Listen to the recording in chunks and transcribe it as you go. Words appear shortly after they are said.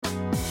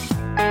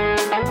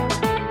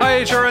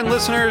HRN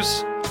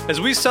listeners.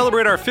 As we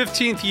celebrate our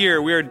 15th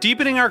year, we are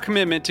deepening our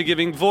commitment to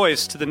giving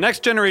voice to the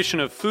next generation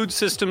of food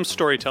systems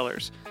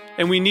storytellers,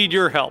 and we need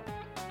your help.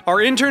 Our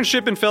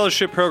internship and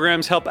fellowship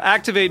programs help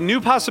activate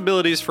new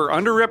possibilities for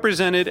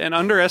underrepresented and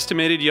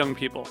underestimated young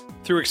people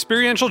through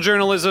experiential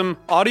journalism,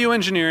 audio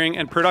engineering,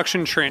 and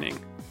production training.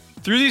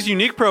 Through these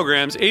unique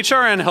programs,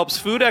 HRN helps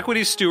food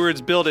equity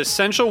stewards build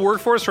essential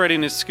workforce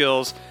readiness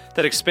skills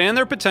that expand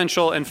their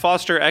potential and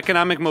foster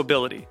economic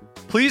mobility.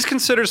 Please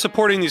consider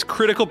supporting these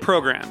critical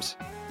programs.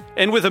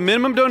 And with a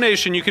minimum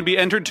donation, you can be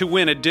entered to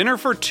win a dinner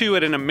for two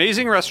at an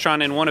amazing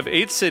restaurant in one of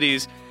 8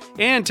 cities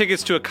and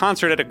tickets to a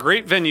concert at a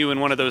great venue in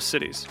one of those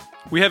cities.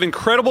 We have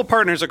incredible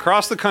partners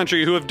across the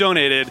country who have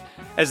donated,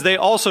 as they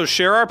also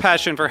share our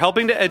passion for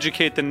helping to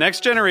educate the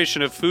next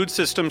generation of food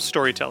systems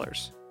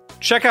storytellers.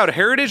 Check out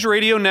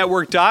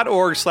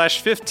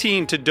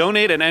heritageradionetwork.org/15 to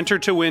donate and enter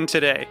to win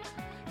today.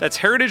 That's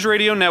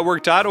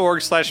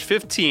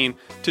heritageradionetwork.org/15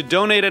 to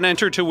donate and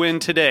enter to win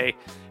today.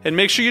 And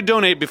make sure you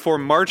donate before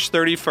March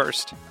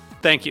 31st.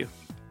 Thank you.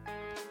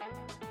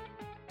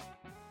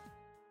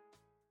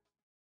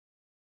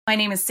 My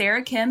name is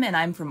Sarah Kim, and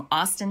I'm from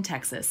Austin,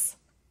 Texas.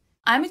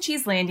 I'm a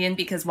Cheeselandian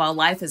because while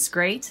life is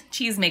great,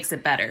 cheese makes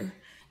it better.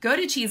 Go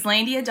to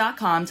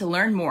cheeselandia.com to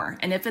learn more,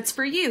 and if it's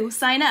for you,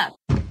 sign up.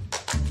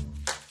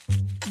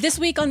 This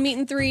week on Meat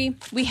and Three,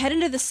 we head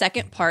into the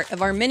second part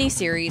of our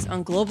mini-series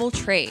on global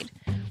trade,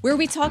 where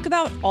we talk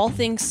about all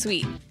things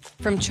sweet,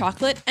 from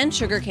chocolate and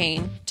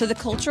sugarcane to the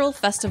cultural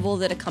festival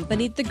that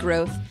accompanied the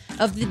growth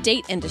of the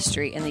date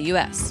industry in the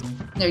U.S.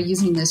 They're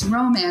using this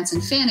romance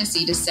and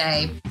fantasy to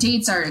say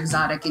dates are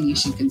exotic and you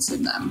should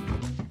consume them.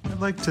 I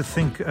like to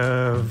think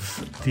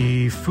of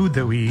the food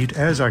that we eat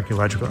as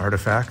archaeological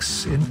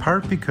artifacts, in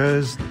part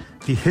because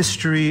the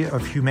history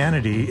of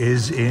humanity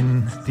is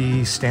in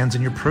the stands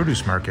in your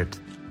produce market.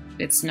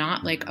 It's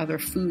not like other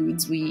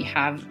foods. We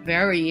have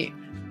very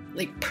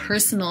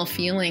personal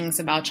feelings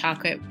about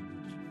chocolate.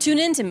 Tune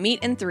in to Meat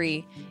and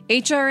Three,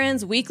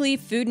 HRN's weekly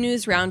food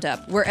news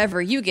roundup, wherever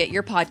you get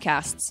your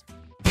podcasts.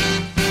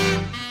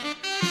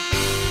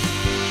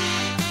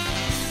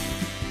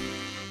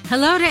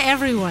 Hello to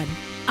everyone.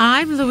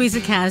 I'm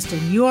Louisa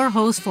Kasdan, your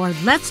host for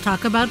Let's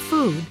Talk About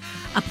Food,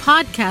 a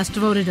podcast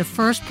devoted to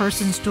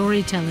first-person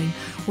storytelling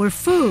where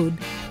food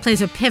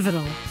plays a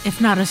pivotal, if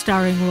not a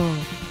starring role.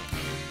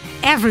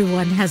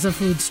 Everyone has a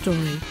food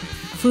story.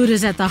 Food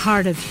is at the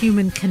heart of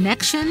human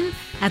connection,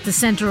 at the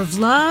center of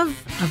love,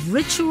 of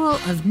ritual,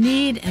 of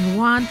need and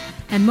want,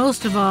 and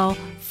most of all,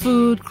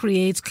 food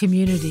creates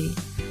community.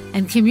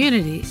 And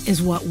community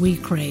is what we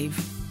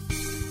crave.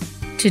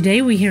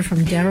 Today we hear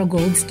from Dara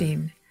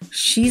Goldstein.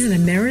 She's an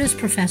emeritus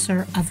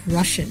professor of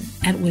Russian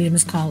at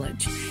Williams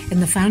College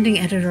and the founding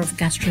editor of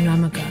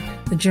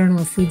Gastronomica, the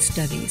Journal of Food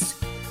Studies.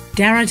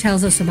 Dara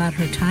tells us about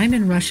her time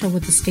in Russia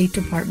with the State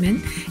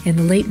Department in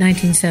the late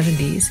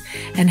 1970s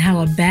and how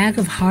a bag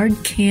of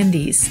hard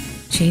candies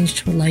changed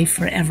her life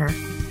forever.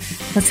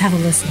 Let's have a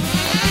listen.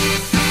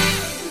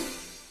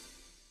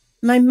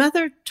 My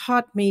mother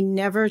taught me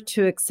never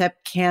to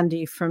accept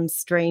candy from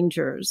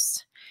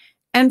strangers.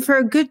 And for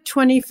a good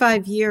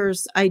 25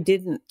 years, I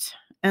didn't,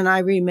 and I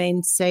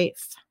remained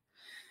safe.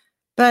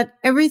 But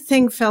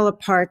everything fell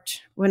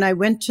apart when I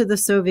went to the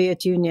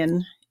Soviet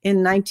Union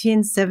in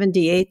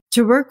 1978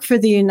 to work for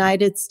the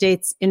United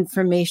States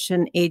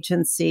Information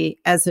Agency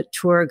as a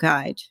tour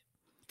guide.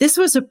 This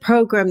was a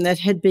program that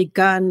had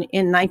begun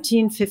in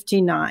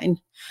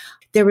 1959.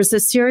 There was a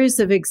series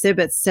of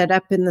exhibits set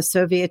up in the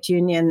Soviet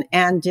Union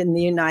and in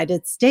the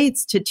United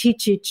States to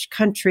teach each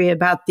country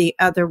about the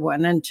other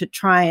one and to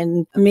try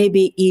and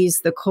maybe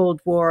ease the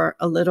Cold War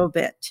a little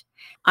bit.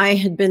 I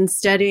had been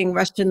studying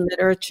Russian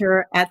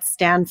literature at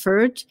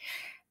Stanford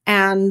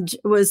and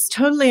was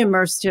totally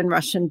immersed in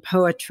Russian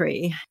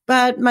poetry,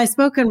 but my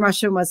spoken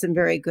Russian wasn't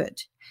very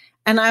good.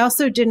 And I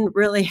also didn't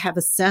really have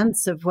a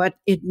sense of what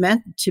it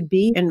meant to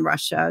be in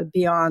Russia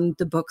beyond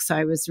the books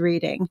I was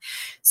reading.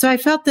 So I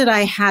felt that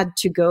I had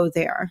to go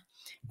there.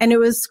 And it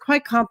was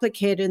quite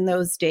complicated in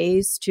those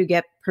days to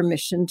get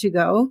permission to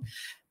go,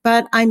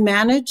 but I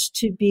managed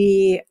to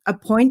be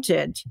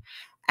appointed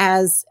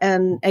as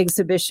an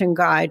exhibition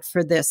guide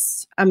for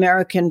this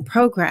American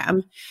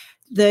program.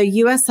 The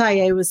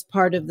USIA was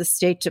part of the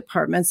State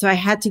Department, so I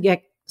had to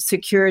get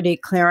security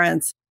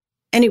clearance.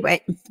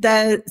 Anyway,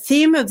 the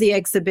theme of the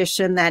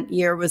exhibition that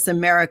year was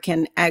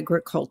American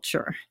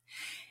agriculture.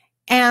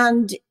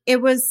 And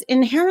it was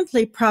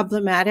inherently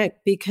problematic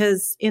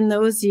because in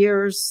those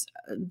years,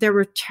 there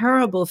were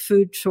terrible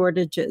food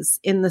shortages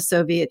in the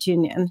Soviet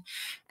Union.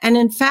 And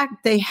in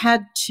fact, they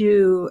had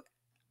to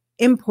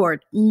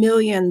import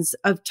millions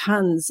of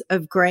tons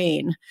of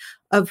grain,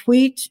 of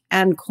wheat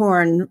and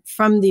corn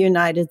from the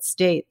United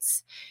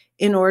States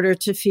in order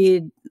to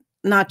feed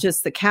not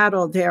just the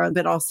cattle there,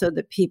 but also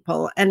the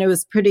people. And it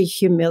was pretty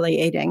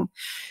humiliating.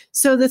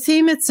 So the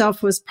theme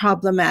itself was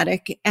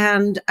problematic.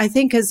 And I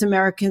think as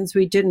Americans,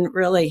 we didn't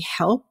really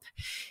help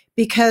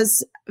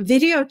because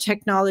video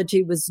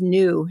technology was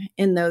new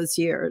in those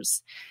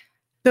years.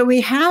 But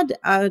we had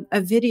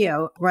a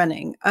video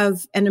running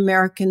of an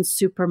American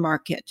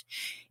supermarket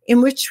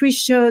in which we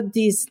showed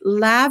these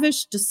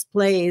lavish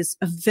displays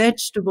of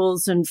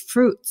vegetables and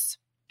fruits.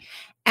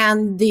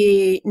 And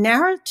the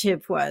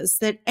narrative was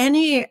that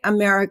any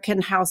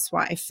American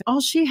housewife, all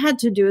she had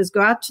to do is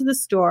go out to the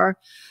store,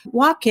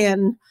 walk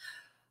in,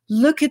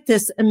 look at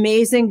this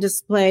amazing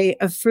display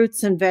of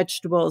fruits and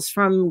vegetables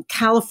from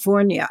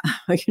California,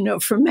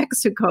 from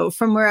Mexico,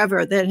 from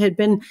wherever, that had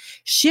been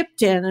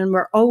shipped in and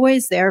were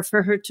always there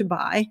for her to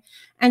buy.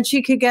 And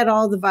she could get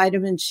all the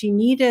vitamins she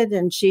needed,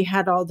 and she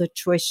had all the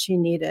choice she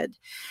needed.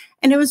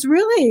 And it was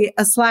really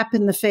a slap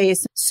in the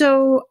face.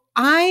 So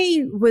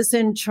I was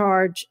in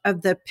charge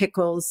of the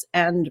pickles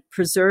and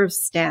preserves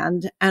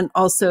stand, and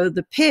also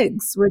the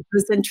pigs, which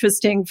was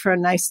interesting for a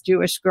nice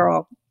Jewish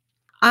girl.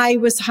 I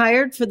was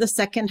hired for the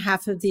second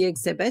half of the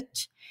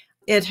exhibit.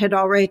 It had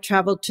already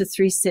traveled to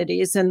 3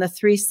 cities, and the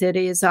 3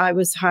 cities I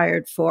was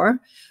hired for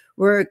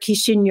were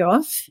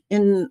Chisinau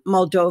in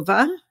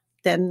Moldova,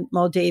 then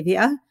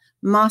Moldavia,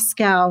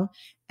 Moscow,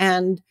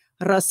 and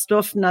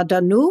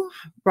Rostov-na-Donu,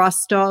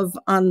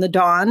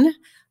 Rostov-on-the-Don,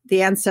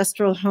 the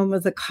ancestral home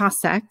of the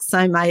Cossacks,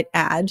 I might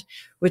add,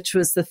 which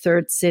was the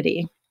 3rd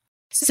city.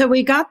 So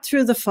we got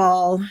through the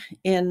fall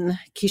in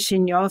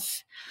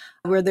Chisinau,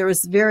 where there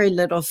was very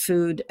little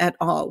food at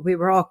all. We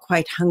were all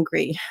quite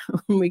hungry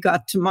when we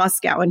got to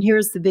Moscow, and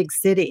here's the big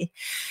city.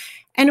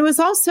 And it was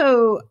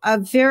also a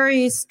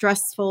very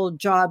stressful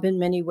job in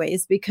many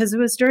ways because it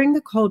was during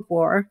the Cold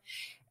War,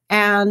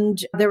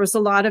 and there was a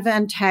lot of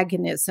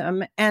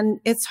antagonism. And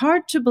it's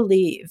hard to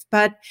believe,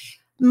 but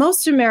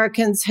most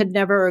Americans had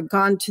never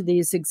gone to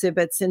these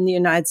exhibits in the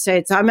United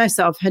States. I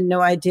myself had no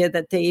idea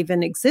that they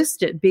even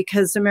existed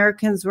because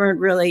Americans weren't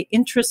really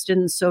interested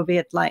in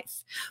Soviet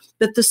life.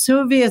 But the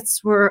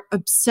Soviets were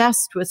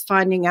obsessed with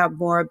finding out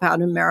more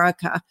about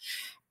America.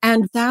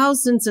 And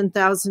thousands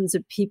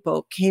of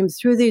people came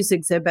through these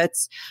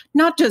exhibits,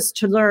 not just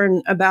to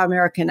learn about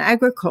American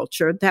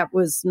agriculture, that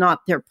was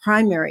not their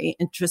primary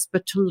interest,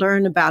 but to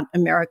learn about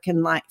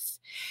American life.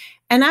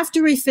 And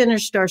after we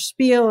finished our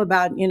spiel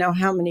about,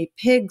 how many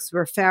pigs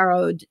were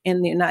farrowed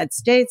in the United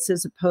States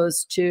as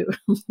opposed to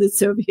the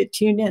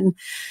Soviet Union,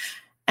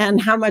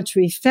 and how much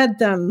we fed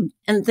them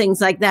and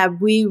things like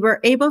that, we were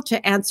able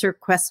to answer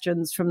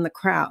questions from the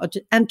crowd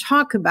and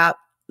talk about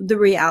the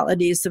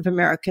realities of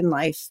American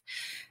life.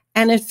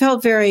 And it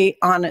felt very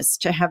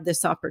honest to have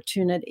this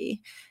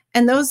opportunity.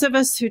 And those of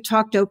us who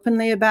talked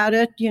openly about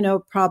it,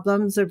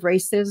 problems of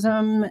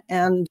racism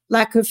and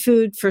lack of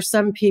food for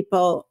some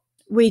people,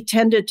 we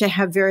tended to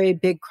have very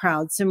big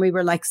crowds, and we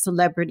were like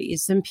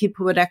celebrities, and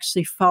people would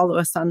actually follow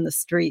us on the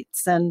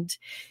streets. And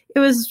it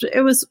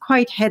was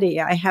quite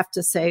heady, I have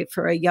to say,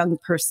 for a young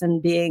person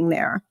being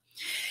there.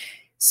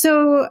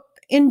 So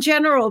in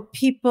general,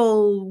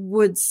 people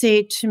would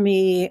say to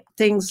me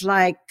things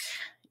like,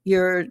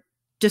 "You're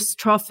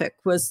dystrophic,"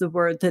 was the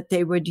word that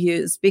they would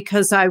use,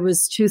 because I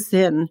was too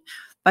thin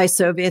by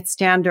Soviet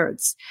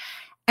standards.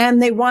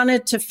 And they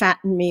wanted to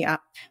fatten me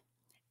up.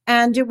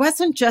 And it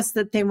wasn't just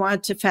that they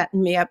wanted to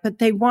fatten me up, but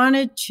they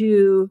wanted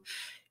to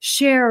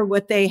share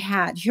what they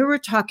had. Here we're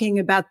talking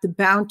about the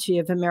bounty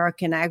of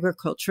American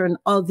agriculture and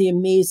all the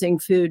amazing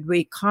food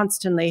we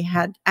constantly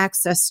had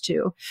access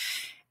to.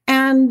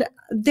 And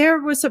there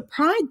was a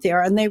pride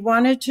there, and they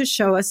wanted to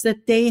show us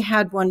that they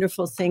had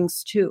wonderful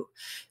things too.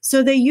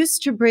 So they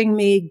used to bring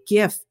me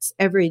gifts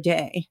every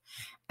day.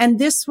 And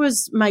this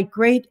was my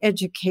great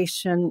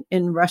education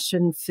in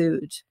Russian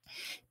food,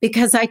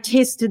 because I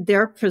tasted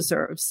their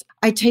preserves.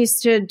 I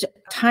tasted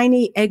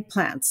tiny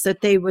eggplants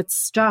that they would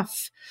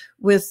stuff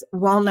with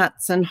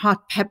walnuts and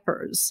hot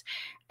peppers.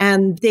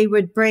 And they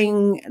would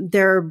bring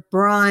their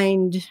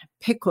brined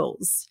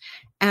pickles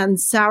and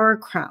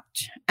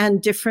sauerkraut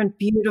and different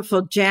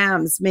beautiful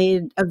jams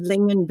made of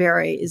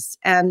lingonberries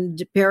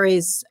and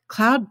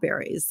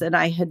cloudberries that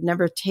I had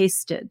never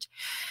tasted.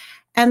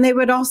 And they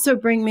would also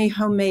bring me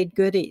homemade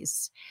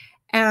goodies.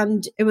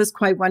 And it was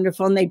quite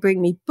wonderful. And they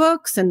bring me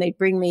books, and they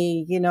bring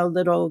me,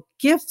 little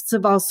gifts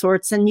of all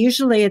sorts. And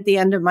usually at the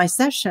end of my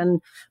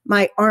session,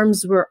 my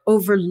arms were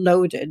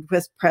overloaded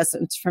with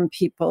presents from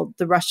people.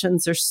 The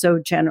Russians are so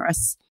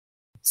generous.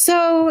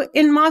 So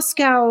in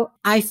Moscow,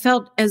 I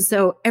felt as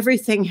though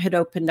everything had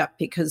opened up,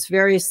 because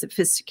very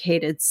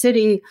sophisticated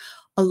city,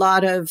 a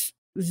lot of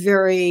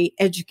very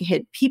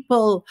educated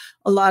people,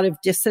 a lot of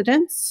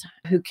dissidents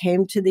who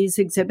came to these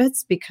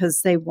exhibits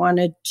because they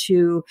wanted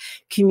to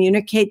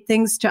communicate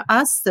things to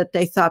us that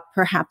they thought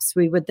perhaps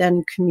we would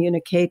then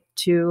communicate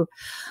to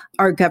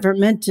our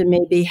government and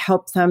maybe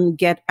help them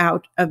get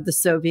out of the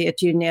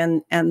Soviet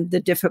Union and the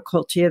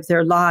difficulty of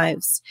their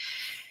lives.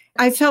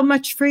 I felt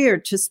much freer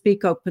to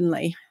speak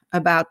openly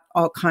about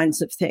all kinds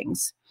of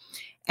things.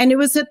 And it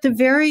was at the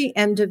very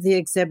end of the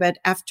exhibit,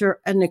 after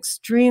an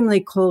extremely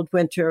cold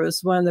winter. It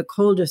was one of the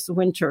coldest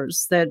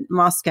winters that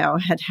Moscow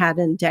had had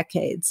in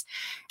decades.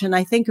 And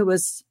I think it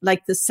was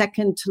like the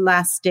second to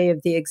last day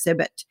of the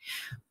exhibit.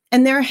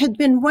 And there had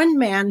been one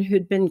man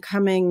who'd been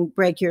coming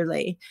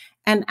regularly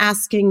and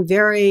asking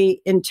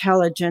very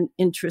intelligent,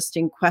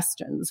 interesting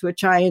questions,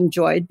 which I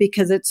enjoyed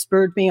because it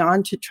spurred me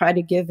on to try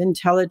to give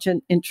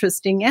intelligent,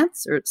 interesting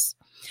answers.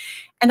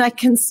 And I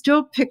can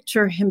still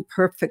picture him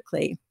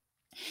perfectly.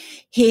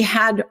 He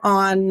had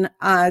on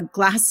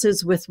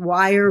glasses with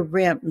wire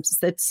rims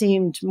that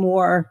seemed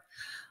more,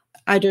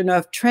 I don't know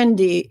if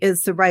trendy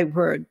is the right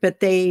word, but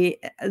they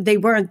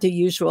weren't the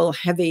usual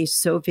heavy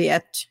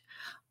Soviet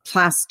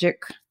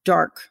plastic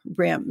dark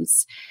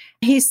rims.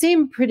 He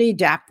seemed pretty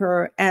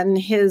dapper, and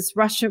his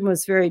Russian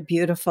was very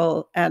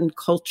beautiful and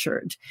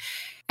cultured.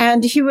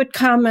 And he would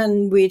come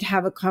and we'd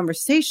have a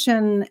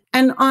conversation.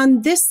 And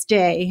on this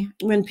day,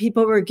 when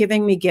people were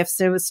giving me gifts,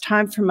 it was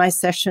time for my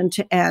session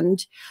to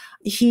end.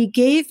 He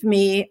gave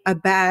me a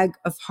bag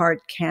of hard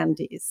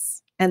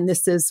candies. And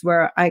this is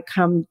where I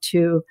come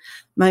to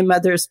my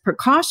mother's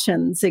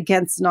precautions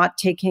against not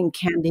taking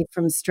candy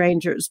from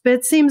strangers. But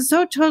it seems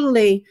so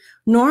totally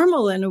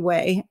normal in a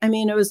way. I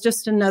mean, it was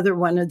just another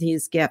one of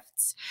these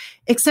gifts,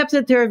 except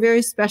that they're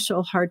very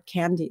special hard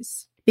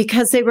candies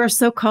because they were a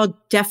so-called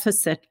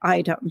deficit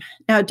item.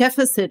 Now, a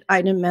deficit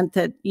item meant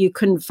that you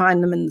couldn't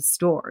find them in the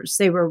stores.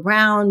 They were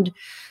round,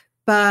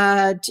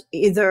 but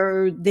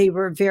either they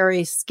were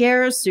very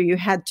scarce or you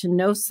had to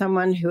know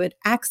someone who had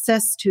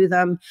access to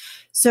them.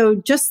 So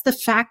just the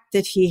fact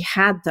that he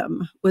had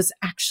them was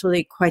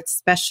actually quite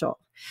special.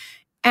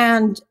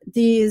 And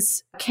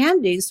these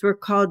candies were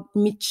called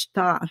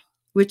michta,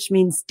 which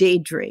means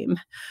daydream,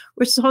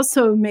 which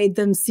also made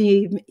them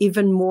seem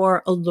even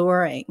more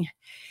alluring.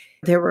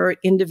 There were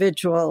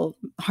individual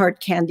hard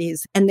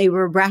candies, and they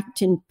were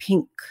wrapped in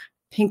pink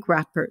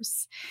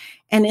wrappers.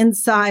 And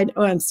inside,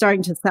 I'm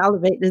starting to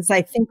salivate as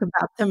I think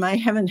about them. I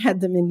haven't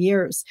had them in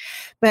years.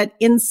 But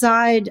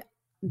inside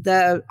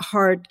the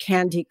hard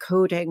candy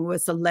coating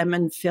was a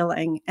lemon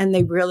filling, and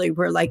they really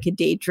were like a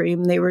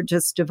daydream. They were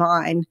just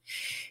divine.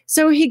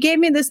 So he gave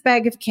me this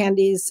bag of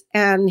candies,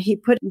 and he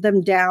put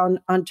them down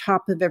on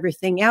top of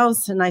everything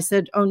else. And I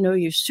said, oh, no,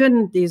 you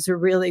shouldn't. These are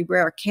really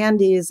rare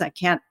candies. I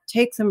can't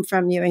take them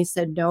from you. And he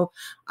said, no,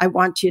 I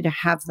want you to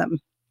have them.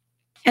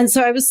 And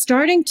so I was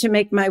starting to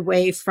make my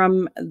way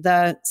from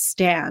the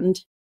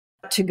stand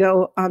to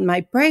go on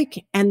my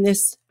break, and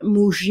this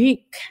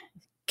mujik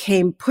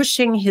came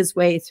pushing his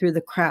way through the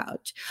crowd.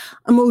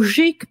 A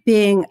mujik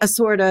being a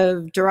sort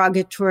of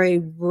derogatory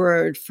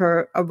word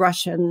for a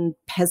Russian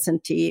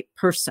peasanty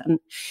person.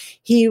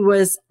 He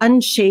was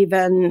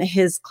unshaven,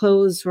 his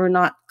clothes were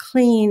not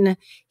clean,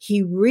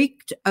 he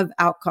reeked of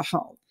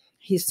alcohol.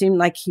 He seemed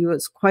like he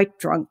was quite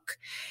drunk.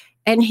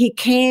 And he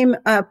came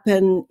up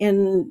and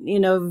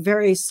in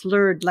very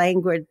slurred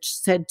language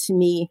said to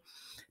me,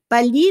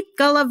 "Balit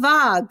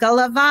golova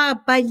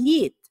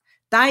balit,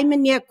 дай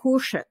мне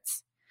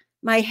кушать."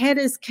 My head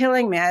is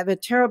killing me. I have a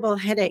terrible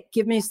headache.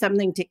 Give me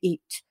something to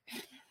eat.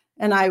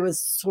 And I was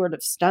sort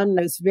of stunned.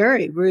 It was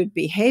very rude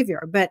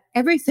behavior, but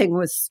everything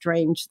was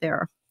strange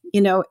there.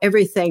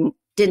 Everything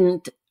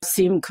didn't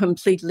seem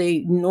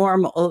completely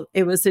normal.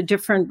 It was a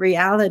different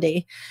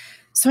reality.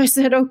 So I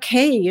said,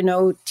 okay,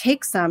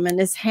 take some. And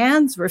his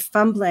hands were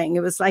fumbling.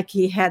 It was like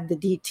he had the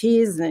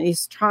DTs and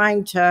he's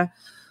trying to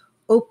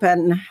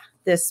open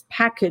this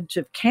package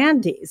of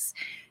candies.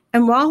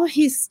 And while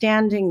he's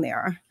standing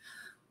there,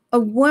 a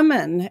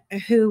woman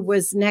who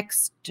was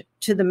next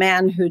to the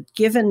man who'd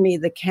given me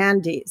the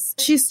candies,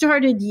 she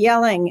started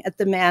yelling at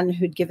the man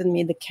who'd given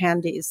me the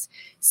candies,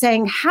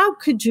 saying, how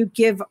could you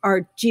give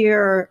our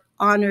dear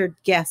honored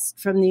guest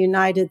from the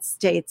United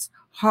States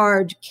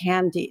hard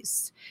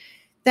candies?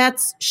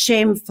 That's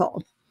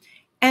shameful.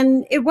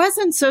 And it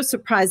wasn't so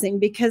surprising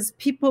because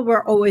people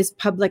were always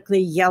publicly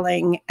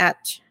yelling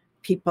at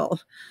people.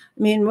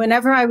 I mean,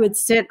 whenever I would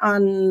sit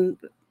on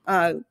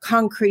a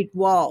concrete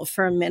wall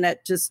for a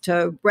minute just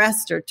to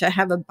rest or to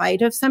have a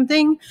bite of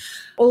something,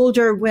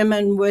 older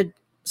women would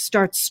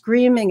start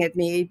screaming at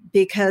me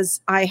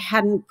because I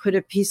hadn't put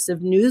a piece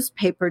of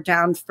newspaper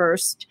down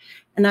first.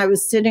 And I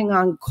was sitting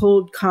on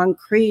cold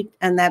concrete,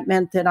 and that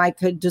meant that I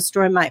could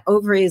destroy my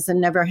ovaries and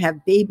never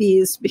have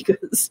babies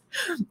because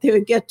they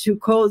would get too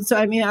cold. So,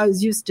 I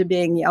was used to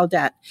being yelled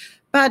at.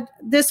 But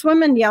this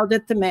woman yelled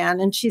at the man,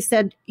 and she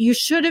said, you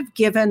should have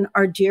given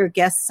our dear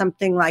guest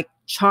something like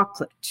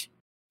chocolate.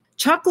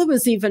 Chocolate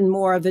was even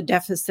more of a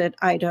deficit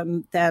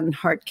item than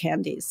hard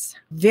candies.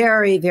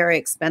 Very, very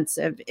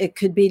expensive. It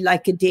could be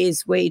like a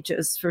day's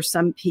wages for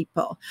some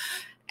people.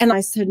 And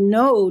I said,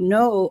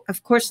 no,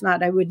 of course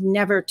not. I would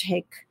never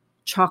take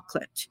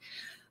chocolate.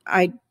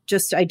 I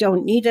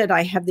don't need it.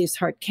 I have these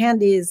hard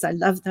candies. I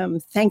love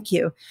them. Thank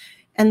you.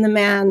 And the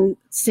man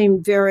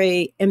seemed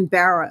very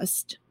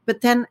embarrassed.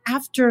 But then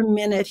after a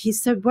minute, he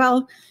said,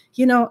 well,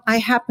 I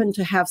happen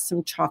to have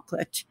some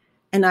chocolate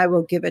and I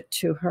will give it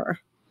to her.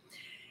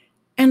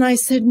 And I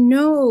said,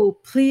 no,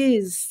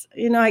 please,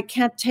 I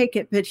can't take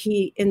it. But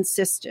he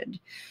insisted.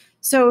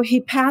 So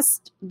he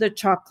passed the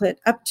chocolate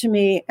up to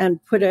me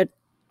and put it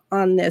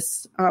on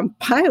this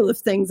pile of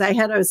things I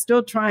had. I was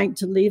still trying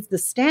to leave the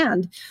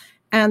stand.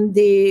 And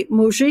the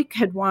mujik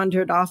had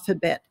wandered off a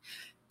bit.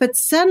 But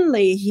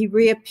suddenly he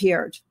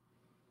reappeared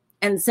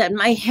and said,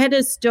 my head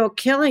is still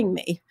killing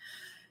me.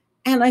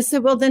 And I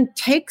said, well, then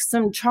take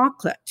some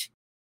chocolate.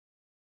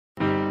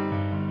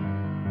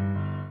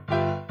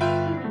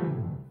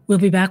 We'll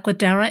be back with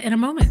Dara in a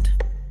moment.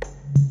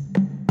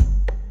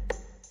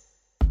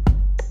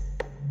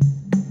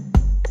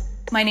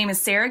 My name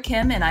is Sarah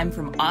Kim, and I'm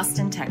from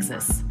Austin,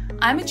 Texas.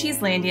 I'm a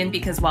Cheeselandian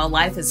because while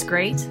life is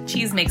great,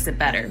 cheese makes it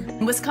better.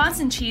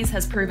 Wisconsin cheese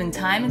has proven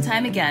time and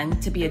time again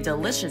to be a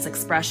delicious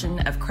expression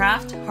of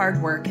craft, hard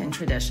work, and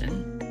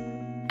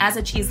tradition. As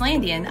a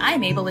Cheeselandian, I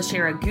am able to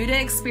share a Gouda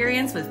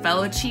experience with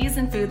fellow cheese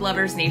and food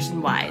lovers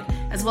nationwide,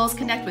 as well as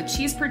connect with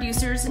cheese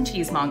producers and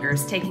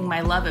cheesemongers, taking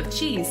my love of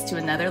cheese to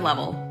another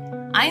level.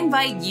 I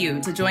invite you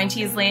to join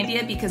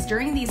Cheeselandia because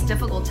during these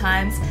difficult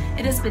times,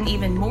 it has been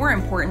even more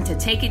important to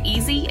take it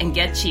easy and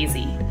get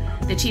cheesy.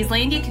 The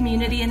Cheeselandia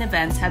community and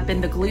events have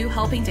been the glue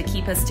helping to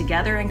keep us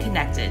together and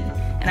connected,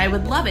 and I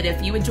would love it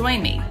if you would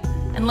join me.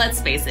 And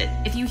let's face it,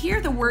 if you hear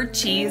the word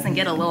cheese and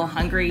get a little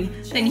hungry,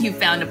 then you've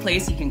found a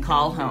place you can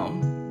call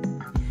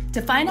home.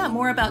 To find out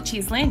more about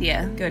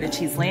Cheeselandia, go to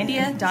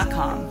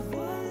cheeselandia.com.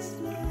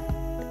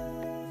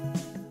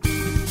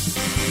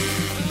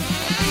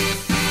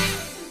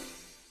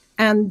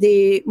 And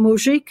the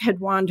mujik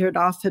had wandered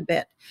off a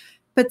bit,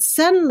 but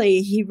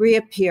suddenly he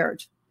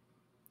reappeared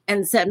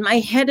and said, "My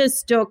head is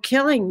still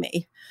killing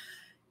me."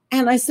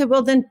 And I said,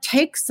 "Well, then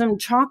take some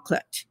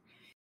chocolate."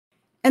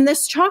 And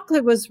this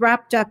chocolate was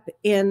wrapped up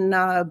in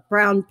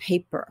brown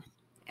paper.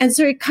 And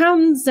so he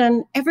comes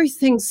and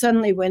everything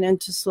suddenly went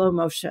into slow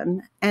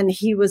motion, and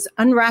he was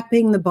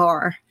unwrapping the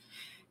bar.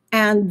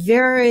 And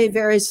very,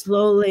 very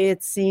slowly,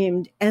 it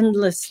seemed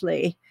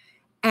endlessly.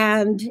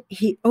 And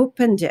he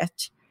opened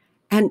it,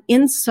 and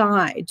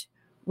inside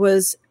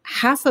was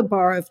half a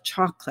bar of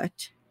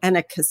chocolate and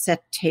a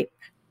cassette tape.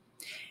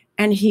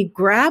 And he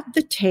grabbed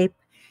the tape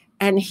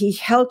and he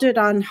held it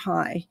on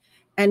high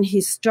and he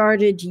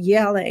started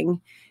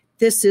yelling,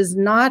 "This is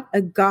not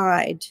a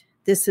guide.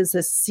 This is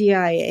a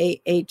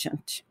CIA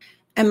agent."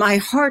 And my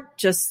heart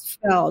just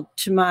fell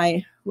to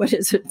my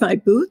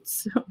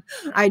boots.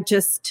 I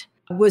just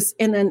was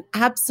in an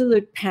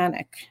absolute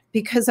panic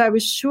because I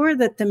was sure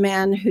that the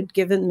man who'd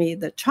given me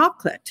the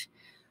chocolate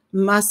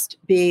must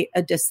be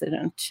a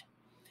dissident.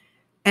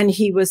 And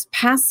he was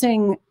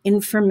passing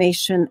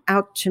information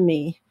out to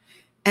me.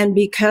 And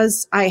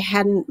because I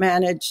hadn't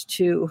managed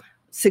to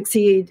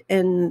succeed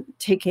in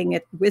taking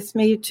it with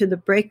me to the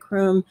break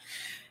room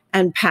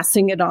and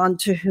passing it on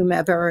to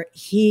whomever,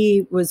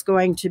 he was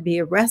going to be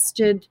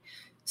arrested,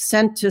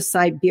 sent to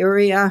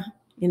Siberia,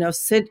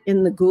 sit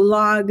in the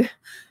gulag.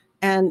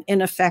 And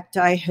in effect,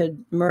 I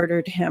had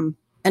murdered him.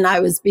 And I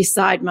was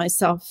beside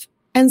myself.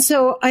 And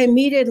so I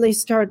immediately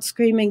started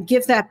screaming,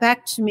 "Give that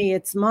back to me.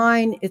 It's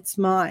mine. It's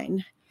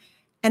mine."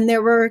 And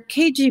there were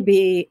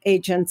KGB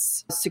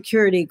agents,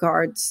 security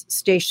guards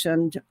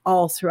stationed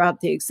all throughout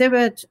the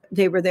exhibit.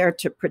 They were there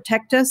to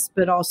protect us,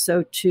 but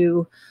also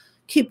to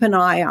keep an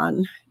eye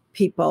on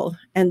people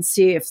and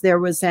see if there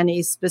was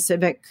any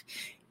specific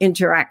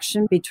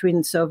interaction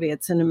between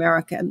Soviets and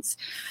Americans.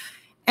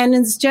 And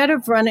instead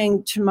of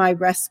running to my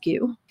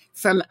rescue,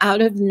 from out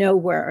of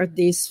nowhere,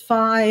 these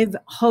 5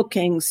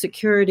 hulking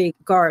security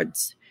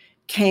guards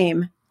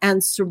came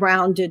and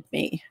surrounded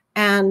me.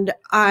 And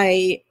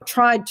I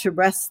tried to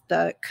wrest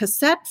the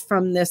cassette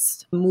from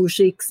this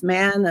mujik's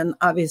man, and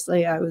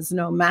obviously I was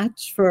no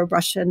match for a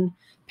Russian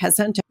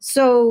peasant.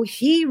 So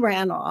he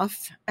ran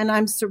off, and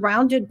I'm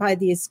surrounded by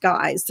these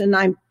guys, and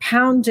I'm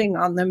pounding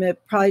on them.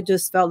 It probably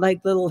just felt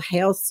like little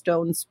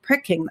hailstones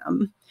pricking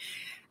them.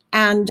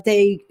 And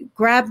they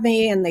grabbed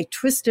me, and they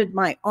twisted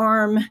my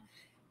arm,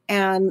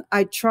 and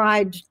I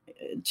tried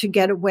to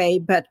get away,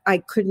 but I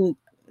couldn't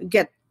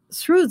get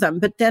through them.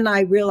 But then I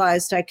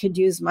realized I could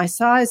use my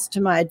size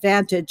to my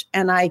advantage,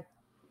 and I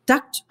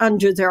ducked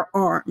under their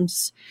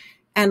arms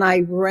and I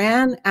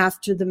ran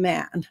after the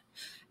man.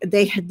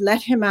 They had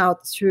let him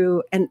out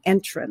through an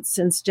entrance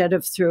instead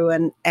of through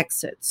an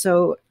exit.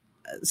 So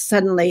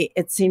suddenly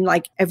it seemed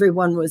like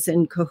everyone was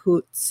in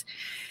cahoots.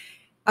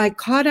 I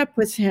caught up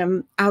with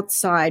him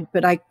outside,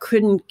 but I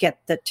couldn't get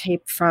the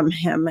tape from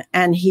him.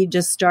 And he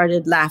just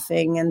started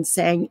laughing and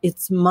saying,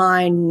 "It's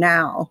mine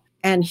now."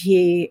 And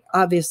he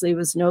obviously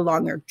was no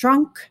longer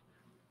drunk,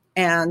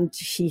 and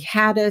he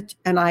had it,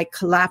 and I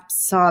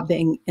collapsed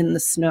sobbing in the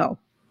snow.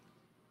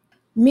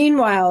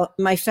 Meanwhile,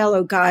 my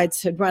fellow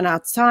guides had run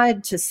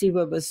outside to see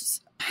what was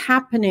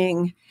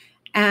happening,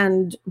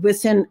 and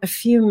within a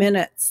few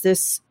minutes,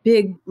 this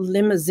big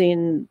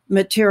limousine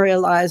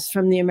materialized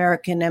from the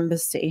American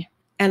embassy,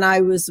 and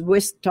I was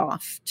whisked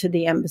off to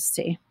the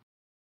embassy.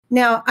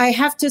 Now, I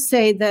have to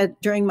say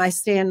that during my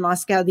stay in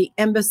Moscow, the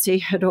embassy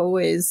had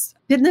always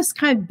been this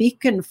kind of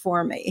beacon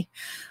for me.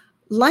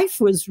 Life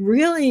was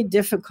really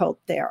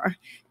difficult there.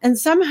 And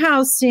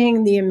somehow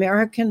seeing the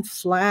American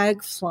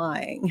flag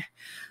flying,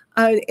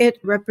 it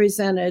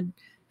represented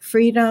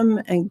freedom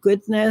and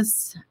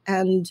goodness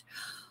and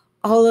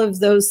all of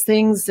those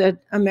things that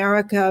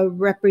America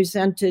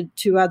represented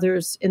to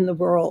others in the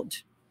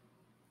world.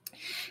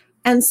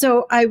 And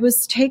so I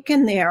was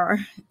taken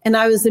there, and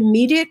I was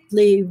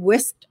immediately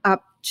whisked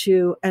up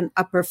to an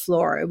upper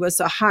floor. It was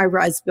a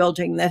high-rise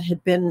building that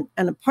had been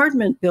an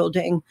apartment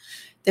building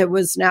that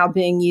was now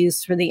being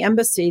used for the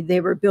embassy. They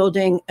were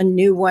building a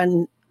new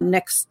one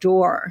next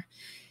door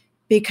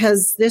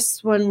because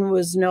this one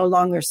was no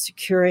longer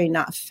secure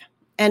enough.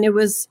 And it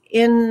was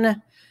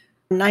in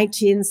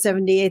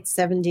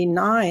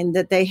 1978-79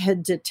 that they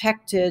had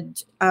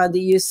detected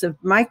the use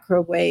of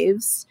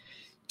microwaves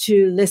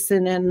to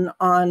listen in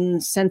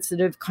on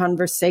sensitive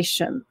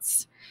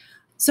conversations.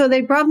 So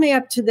they brought me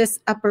up to this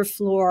upper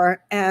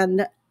floor,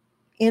 and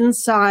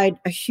inside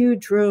a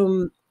huge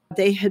room,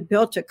 they had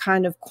built a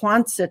kind of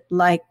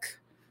Quonset-like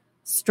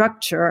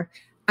structure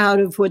out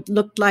of what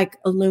looked like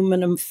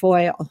aluminum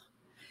foil.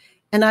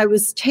 And I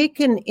was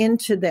taken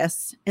into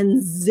this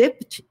and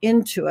zipped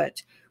into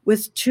it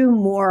with two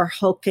more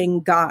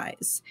hulking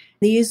guys.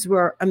 These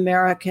were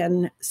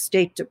American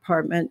State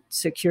Department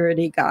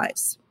security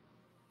guys.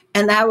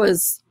 And that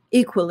was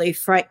equally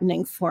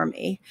frightening for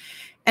me.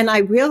 And I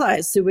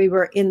realized that we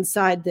were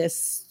inside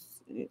this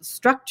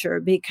structure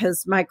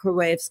because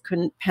microwaves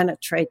couldn't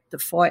penetrate the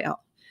foil.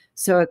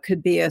 So it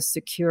could be a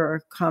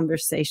secure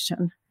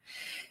conversation.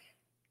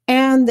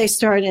 And they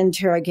started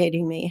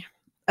interrogating me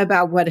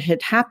about what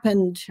had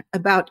happened,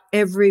 about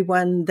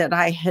everyone that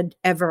I had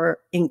ever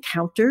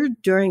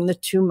encountered during the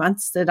 2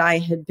 months that I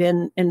had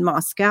been in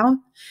Moscow.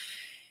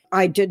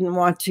 I didn't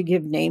want to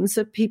give names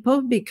of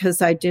people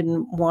because I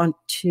didn't want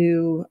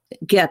to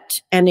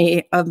get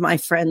any of my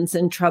friends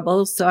in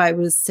trouble. So I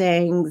was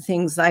saying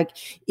things like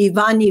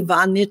Ivan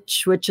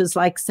Ivanich, which is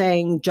like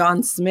saying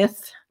John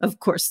Smith.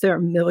 Of course, there are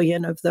a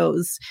million of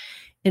those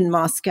in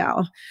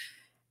Moscow.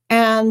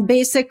 And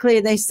basically,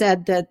 they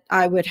said that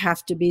I would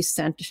have to be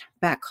sent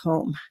back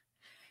home.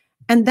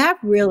 And that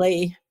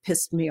really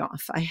pissed me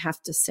off, I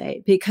have to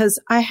say, because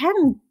I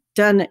hadn't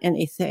done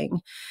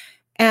anything.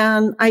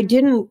 And I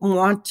didn't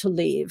want to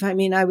leave. I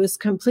mean, I was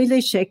completely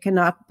shaken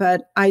up,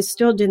 but I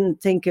still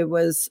didn't think it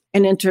was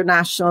an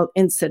international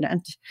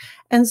incident.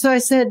 And so I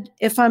said,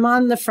 if I'm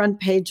on the front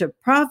page of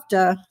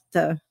Pravda,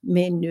 the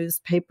main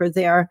newspaper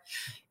there,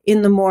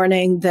 in the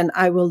morning, then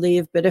I will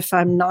leave. But if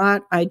I'm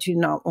not, I do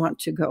not want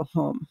to go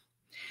home.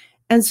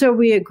 And so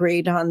we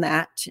agreed on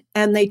that.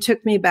 And they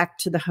took me back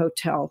to the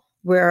hotel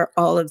where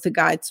all of the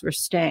guides were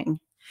staying.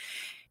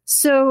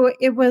 So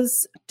it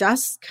was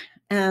dusk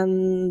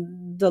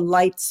and the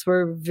lights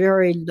were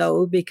very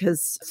low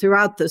because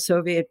throughout the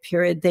Soviet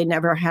period, they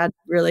never had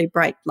really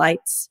bright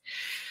lights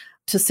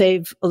to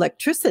save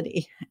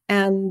electricity.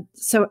 And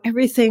so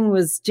everything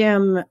was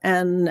dim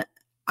and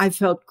I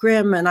felt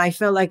grim, and I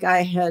felt like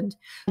I had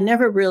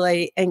never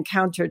really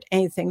encountered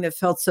anything that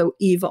felt so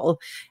evil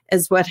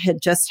as what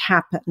had just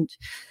happened,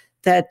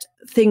 that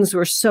things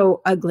were so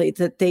ugly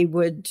that they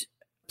would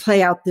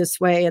play out this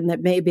way and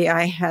that maybe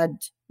I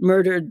had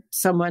murdered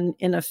someone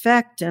in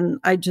effect, and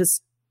I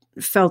just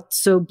felt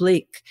so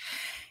bleak.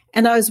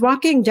 And I was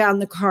walking down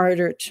the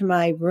corridor to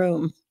my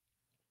room,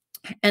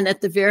 and at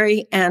the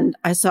very end,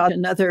 I saw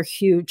another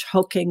huge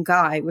hulking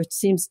guy, which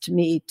seems to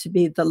me to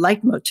be the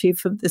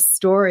leitmotif of this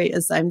story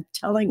as I'm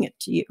telling it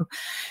to you.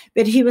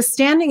 But he was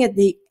standing at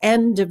the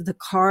end of the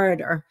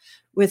corridor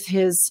with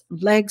his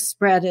legs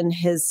spread and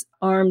his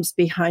arms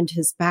behind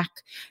his back.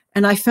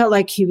 And I felt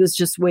like he was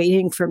just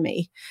waiting for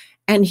me.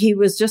 And he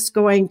was just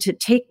going to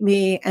take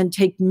me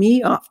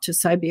off to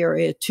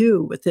Siberia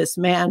too, with this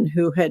man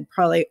who had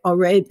probably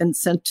already been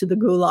sent to the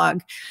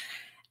Gulag.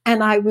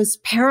 And I was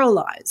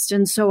paralyzed.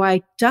 And so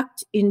I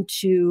ducked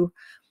into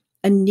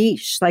a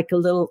niche, like a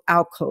little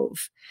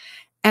alcove.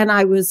 And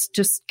I was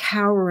just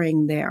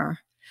cowering there.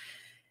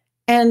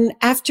 And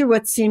after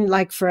what seemed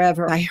like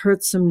forever, I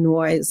heard some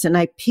noise and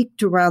I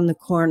peeked around the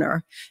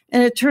corner.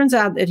 And it turns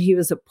out that he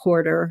was a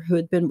porter who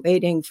had been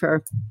waiting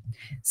for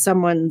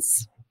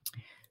someone's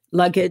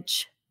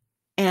luggage.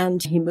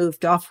 And he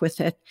moved off with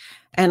it.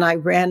 And I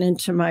ran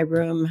into my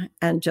room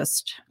and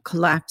just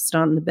collapsed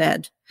on the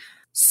bed.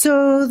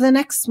 So the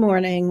next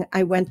morning,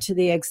 I went to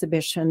the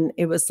exhibition.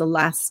 It was the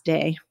last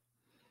day,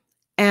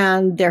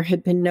 and there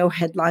had been no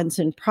headlines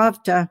in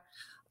Pravda.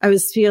 I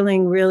was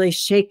feeling really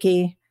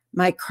shaky.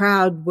 My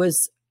crowd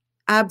was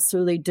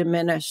absolutely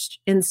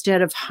diminished.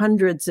 Instead of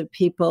hundreds of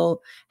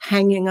people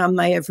hanging on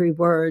my every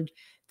word,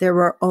 there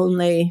were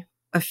only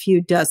a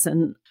few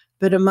dozen.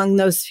 But among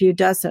those few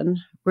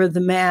dozen were the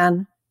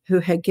man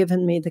who had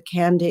given me the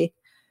candy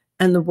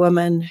and the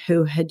woman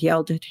who had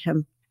yelled at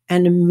him.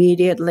 And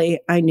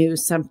immediately I knew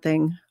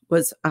something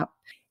was up.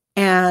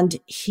 And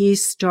he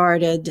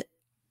started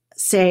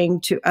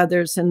saying to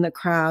others in the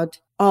crowd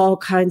all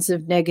kinds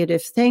of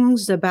negative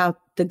things about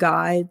the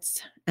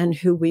guides and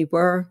who we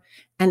were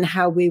and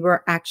how we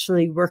were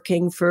actually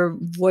working for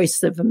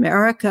Voice of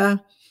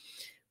America.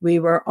 We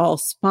were all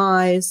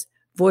spies.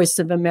 Voice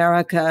of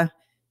America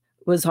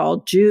was all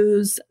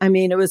Jews. I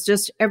mean, it was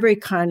just every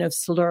kind of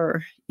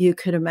slur you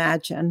could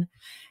imagine.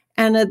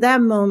 And at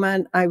that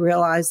moment, I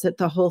realized that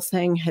the whole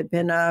thing had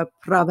been a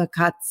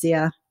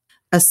provocatia,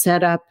 a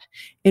setup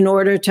in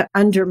order to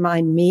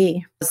undermine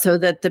me so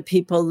that the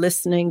people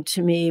listening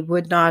to me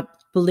would not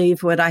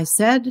believe what I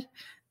said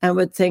and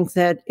would think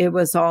that it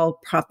was all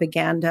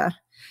propaganda.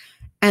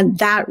 And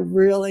that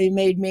really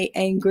made me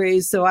angry.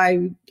 So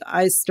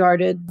I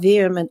started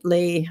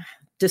vehemently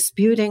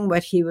disputing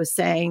what he was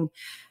saying.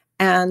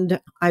 And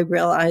I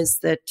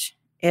realized that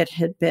it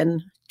had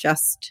been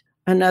just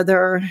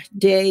another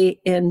day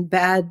in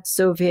bad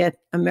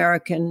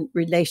Soviet-American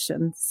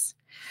relations.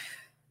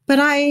 But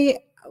I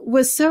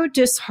was so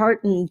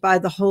disheartened by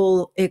the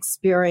whole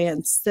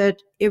experience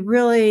that it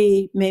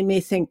really made me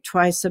think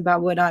twice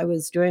about what I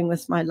was doing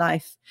with my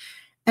life.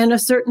 And a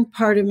certain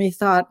part of me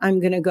thought,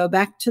 I'm going to go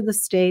back to the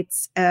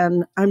States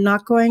and I'm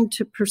not going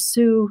to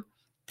pursue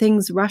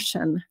things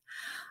Russian.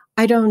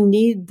 I don't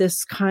need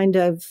this kind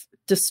of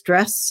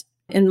distress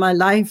in my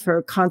life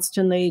or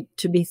constantly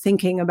to be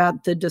thinking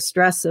about the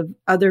distress of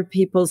other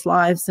people's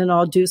lives, and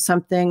I'll do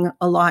something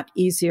a lot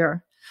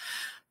easier.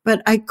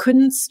 But I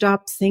couldn't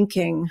stop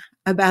thinking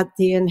about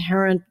the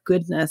inherent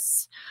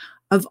goodness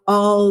of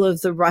all of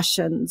the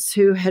Russians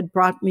who had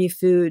brought me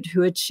food,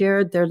 who had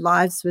shared their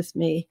lives with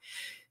me,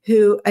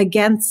 who,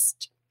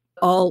 against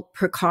all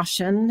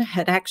precaution,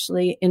 had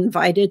actually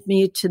invited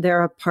me to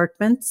their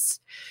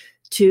apartments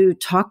to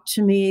talk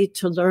to me,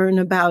 to learn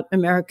about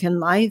American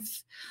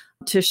life,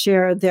 to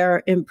share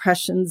their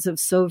impressions of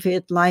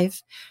Soviet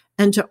life,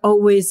 and to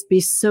always be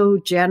so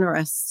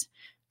generous,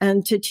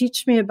 and to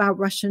teach me about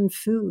Russian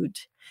food.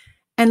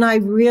 And I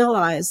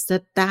realized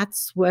that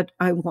that's what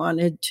I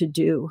wanted to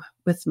do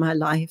with my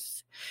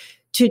life,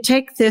 to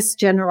take this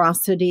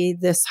generosity,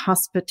 this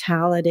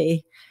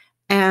hospitality,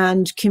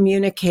 and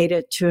communicate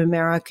it to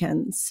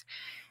Americans.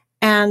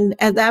 And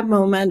at that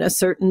moment, a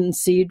certain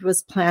seed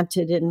was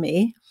planted in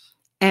me.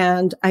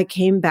 And I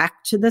came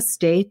back to the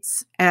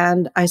States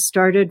and I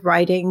started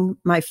writing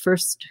my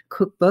first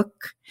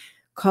cookbook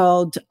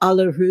called A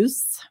la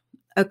Russe,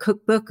 a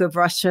cookbook of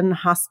Russian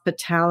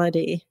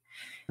hospitality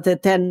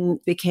that then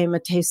became A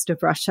Taste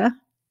of Russia.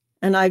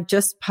 And I've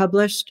just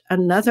published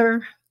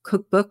another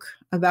cookbook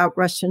about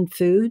Russian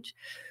food,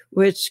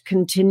 which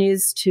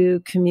continues to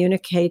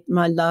communicate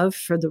my love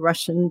for the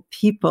Russian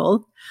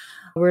people.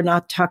 We're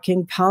not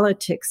talking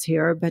politics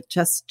here, but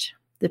just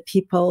the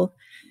people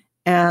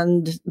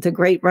and the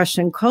great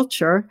Russian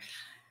culture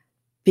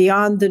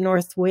beyond the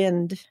North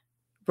Wind,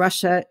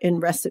 Russia in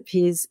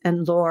recipes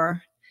and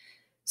lore.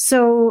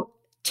 So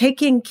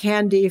taking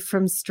candy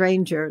from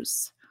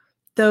strangers,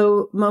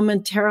 though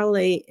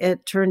momentarily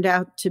it turned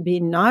out to be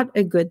not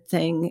a good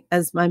thing,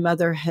 as my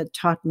mother had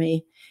taught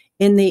me,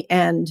 in the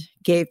end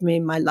gave me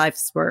my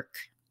life's work.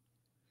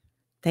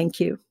 Thank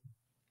you.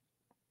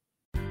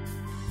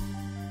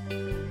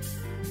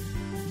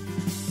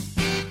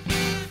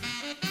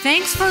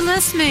 Thanks for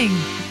listening.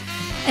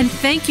 And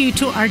thank you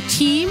to our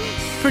team,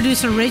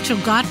 producer Rachel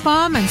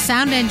Gottbaum and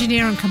sound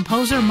engineer and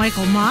composer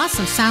Michael Moss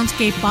of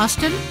Soundscape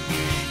Boston.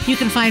 You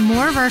can find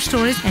more of our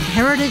stories at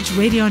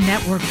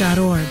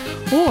heritageradionetwork.org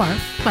or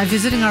by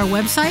visiting our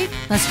website,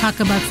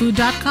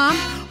 letstalkaboutfood.com,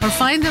 or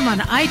find them on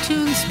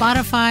iTunes,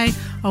 Spotify,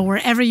 or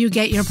wherever you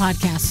get your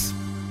podcasts.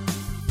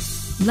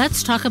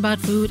 Let's Talk About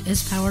Food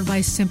is powered by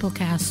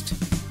Simplecast.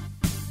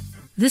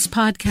 This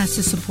podcast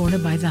is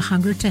supported by the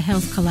Hunger to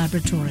Health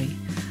Collaboratory,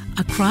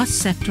 a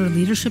cross-sector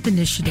leadership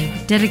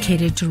initiative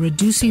dedicated to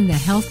reducing the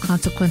health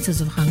consequences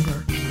of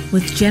hunger.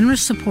 With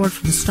generous support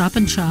from Stop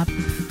and Shop,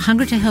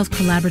 Hunger to Health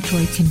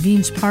Collaboratory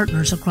convenes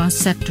partners across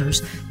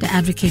sectors to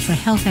advocate for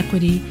health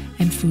equity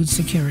and food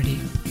security.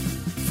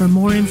 For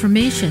more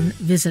information,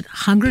 visit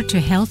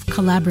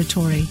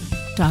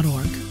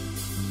hungertohealthcollaboratory.org.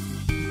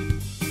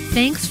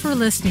 Thanks for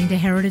listening to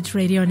Heritage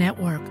Radio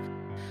Network,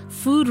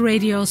 food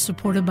radio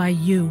supported by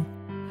you.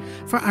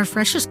 For our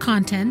freshest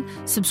content,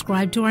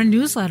 subscribe to our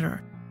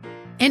newsletter.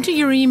 Enter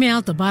your email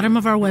at the bottom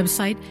of our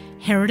website,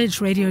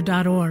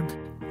 heritageradio.org.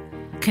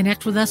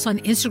 Connect with us on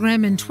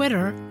Instagram and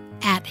Twitter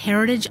at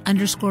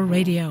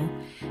heritage_radio.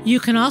 You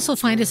can also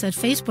find us at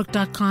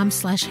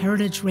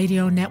facebook.com/Heritage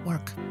Radio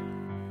Network.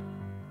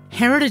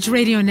 Heritage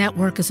Radio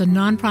Network is a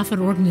nonprofit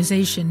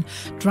organization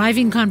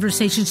driving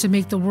conversations to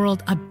make the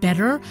world a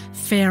better,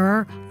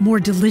 fairer, more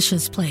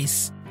delicious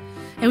place.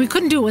 And we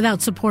couldn't do it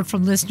without support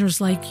from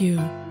listeners like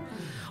you.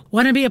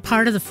 Want to be a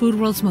part of the food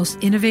world's most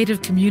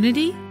innovative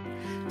community?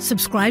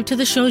 Subscribe to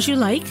the shows you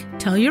like,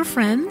 tell your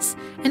friends,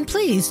 and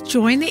please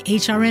join the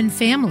HRN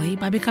family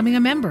by becoming a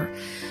member.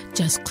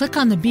 Just click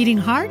on the beating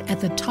heart at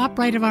the top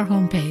right of our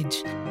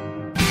homepage.